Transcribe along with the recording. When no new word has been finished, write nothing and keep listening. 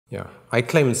Yeah, I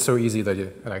claim it's so easy that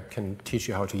I can teach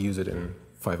you how to use it in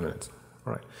 5 minutes.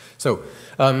 All right. So,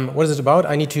 what is it about?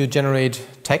 I need to generate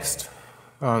text,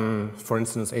 for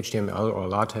instance, HTML or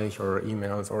LaTeX or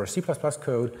emails or C++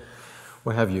 code,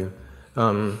 what have you.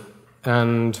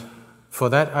 And for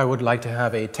that, I would like to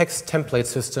have a text template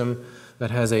system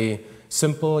that has a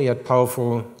simple yet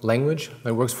powerful language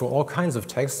that works for all kinds of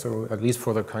text, or at least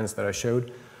for the kinds that I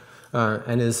showed,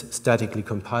 and is statically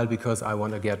compiled because I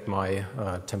want to get my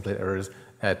template errors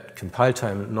at compile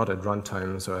time, not at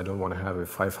runtime, so I don't want to have a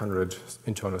 500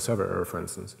 internal server error, for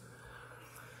instance.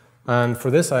 And for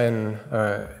this, I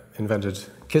invented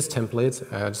KISS templates,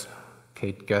 as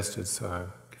Kate guessed, it's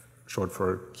short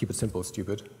for Keep It Simple,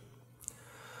 Stupid.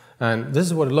 And this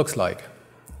is what it looks like.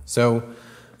 So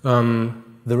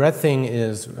the red thing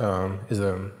is a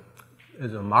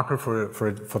marker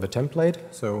for the template,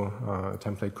 so a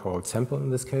template called sample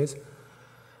in this case.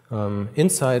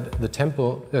 Inside the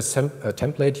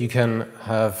template, you can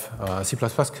have C++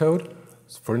 code.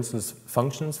 For instance,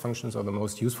 functions. Functions are the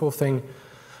most useful thing.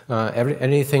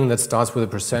 Anything that starts with a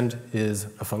 % is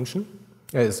a function.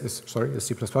 Is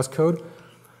C++ code.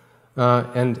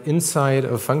 And inside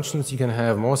of functions, you can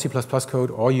have more C++ code,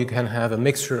 or you can have a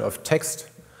mixture of text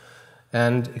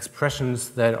and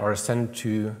expressions that are sent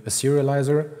to a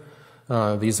serializer.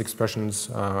 These expressions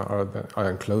are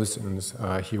enclosed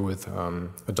here with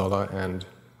 $, and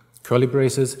curly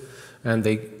braces, and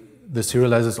the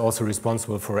serializer is also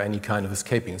responsible for any kind of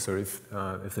escaping. So if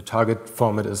the target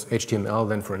format is HTML,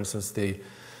 then for instance the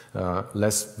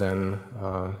less than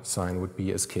sign would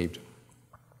be escaped.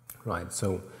 Right.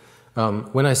 So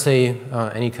when I say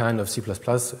any kind of C++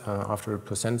 after a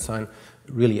 % sign,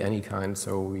 really any kind.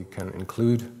 So we can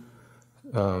include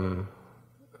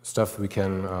stuff, we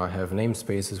can have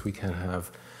namespaces, we can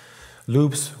have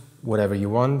loops, whatever you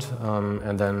want,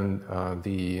 and then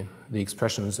the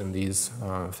expressions in these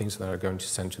things that are going to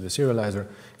send to the serializer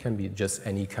can be just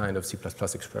any kind of C++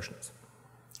 expressions.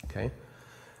 Okay,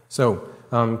 so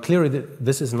clearly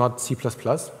this is not C++,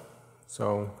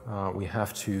 so we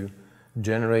have to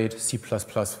generate C++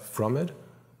 from it.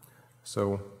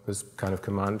 So this kind of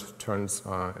command turns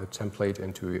a template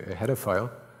into a header file.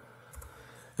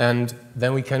 And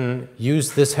then we can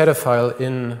use this header file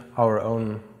in our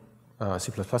own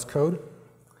C++ code.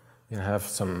 We have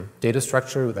some data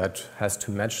structure that has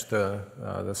to match the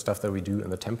stuff that we do in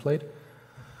the template.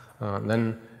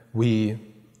 Then we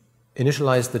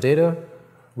initialize the data.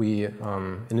 We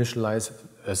initialize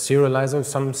a serializer,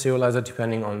 some serializer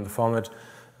depending on the format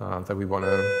that we want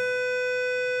to.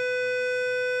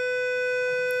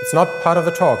 It's not part of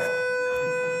the talk.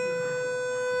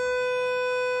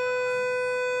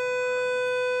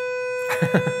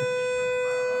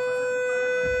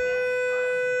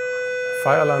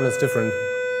 Fire alarm is different.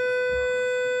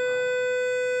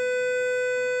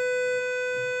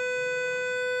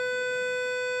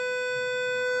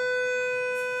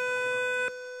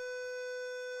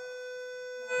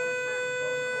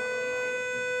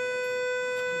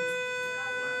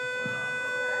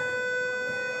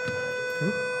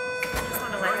 Just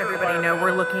want to let everybody know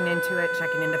we're looking into it,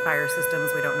 checking into fire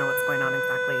systems. We don't know what's going on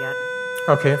exactly yet.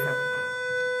 Okay. So.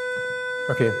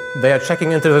 Okay, they are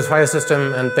checking into the fire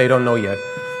system and they don't know yet.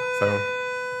 So. Well,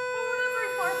 we're not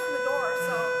very far from the door,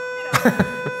 so, you know.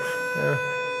 Yeah.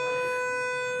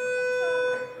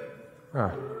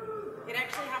 Ah. It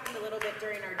actually happened a little bit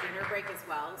during our dinner break as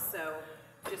well, so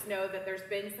just know that there's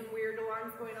been some weird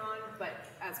alarms going on, but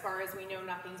as far as we know,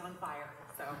 nothing's on fire,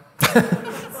 so.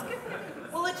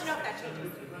 We'll let you know if that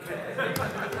changes.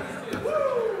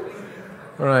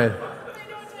 All right. Pay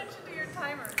no attention to your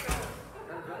timer.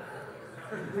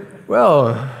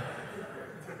 Well,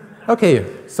 okay,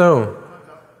 so,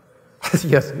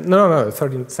 yes, no,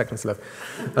 13 seconds left.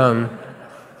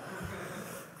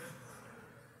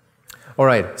 All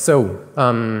right, so,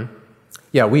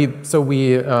 yeah, we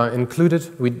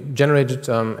generated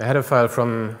a header file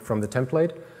from the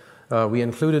template. We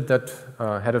included that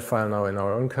header file now in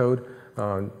our own code,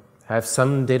 have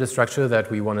some data structure that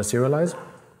we want to serialize,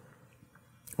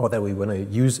 or that we want to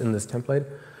use in this template.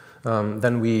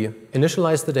 Then we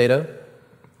initialize the data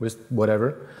with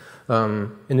whatever,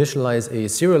 initialize a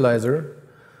serializer.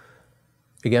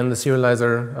 Again, the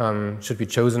serializer should be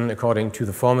chosen according to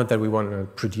the format that we want to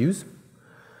produce.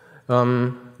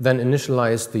 Then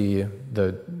initialize the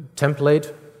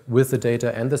template with the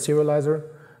data and the serializer,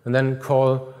 and then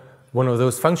call one of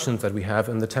those functions that we have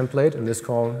in the template. In this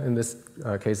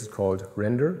case, it's called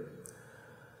render.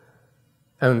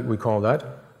 And we call that.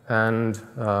 And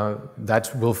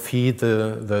that will feed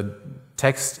the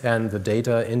text and the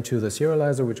data into the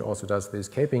serializer, which also does the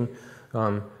escaping.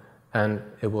 and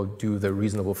it will do the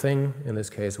reasonable thing. In this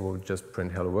case, it will just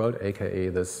print hello world, aka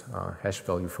this hash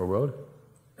value for world.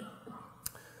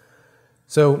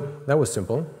 So that was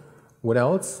simple. What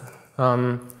else?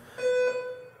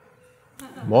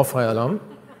 More fire alarm.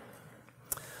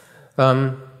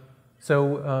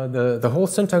 The whole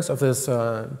syntax of this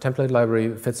template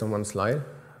library fits on one slide.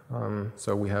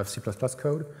 So we have C++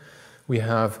 code. We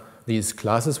have these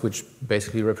classes, which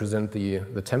basically represent the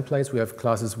templates. We have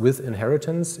classes with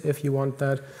inheritance, if you want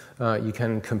that. You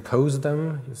can compose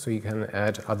them, so you can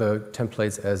add other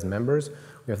templates as members.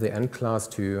 We have the end class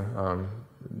to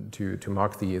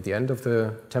mark the end of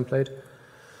the template.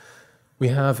 We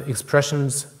have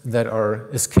expressions that are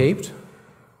escaped,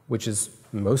 which is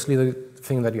mostly the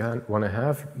thing that you want to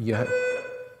have. You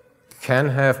can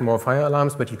have more fire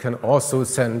alarms, but you can also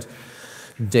send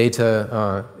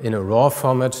data in a raw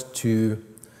format to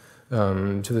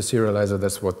the serializer.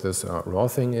 That's what this raw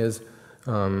thing is.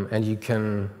 And you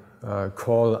can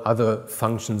call other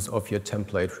functions of your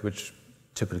template, which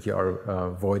typically are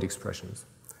void expressions.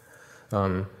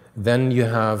 Then you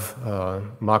have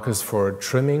markers for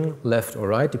trimming left or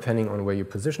right, depending on where you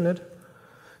position it.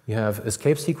 You have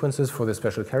escape sequences for the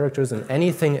special characters, and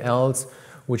anything else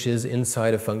which is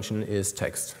inside a function is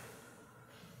text,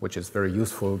 which is very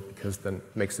useful because then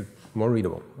it makes it more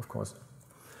readable, of course.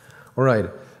 All right.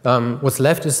 What's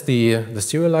left is the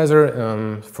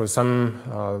serializer. For some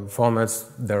formats,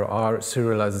 there are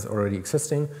serializers already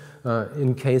existing.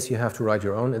 In case you have to write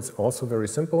your own, it's also very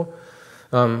simple.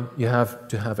 You have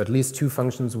to have at least two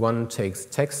functions. One takes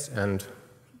text and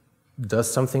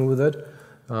does something with it.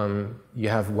 You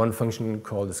have one function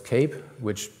called escape,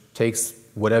 which takes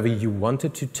whatever you want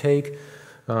it to take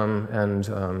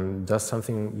and does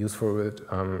something useful with it,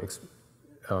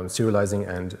 serializing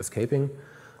and escaping.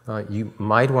 You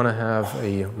might want to have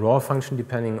a raw function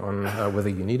depending on whether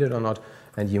you need it or not,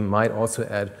 and you might also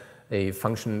add a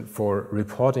function for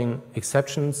reporting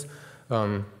exceptions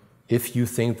if you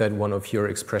think that one of your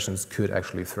expressions could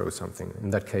actually throw something. In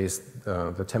that case,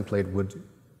 the template would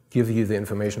give you the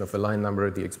information of the line number,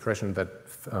 the expression that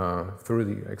threw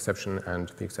the exception, and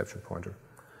the exception pointer.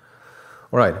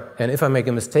 All right, and if I make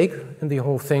a mistake in the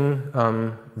whole thing,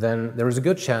 then there is a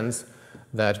good chance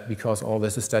that because all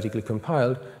this is statically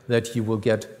compiled, that you will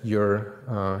get your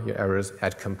errors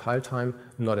at compile time,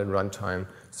 not at runtime,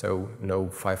 so no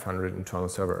 500 internal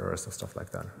server errors and stuff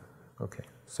like that. Okay,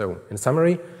 so in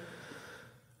summary,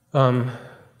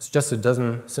 it's just a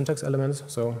dozen syntax elements,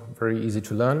 so very easy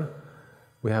to learn.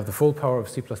 We have the full power of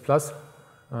C++.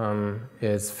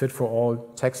 It's fit for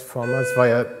all text formats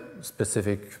via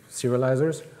specific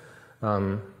serializers.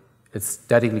 It's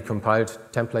statically compiled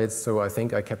templates, so I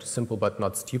think I kept it simple but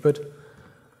not stupid.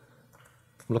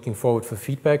 I'm looking forward for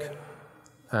feedback,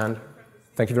 and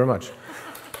thank you very much.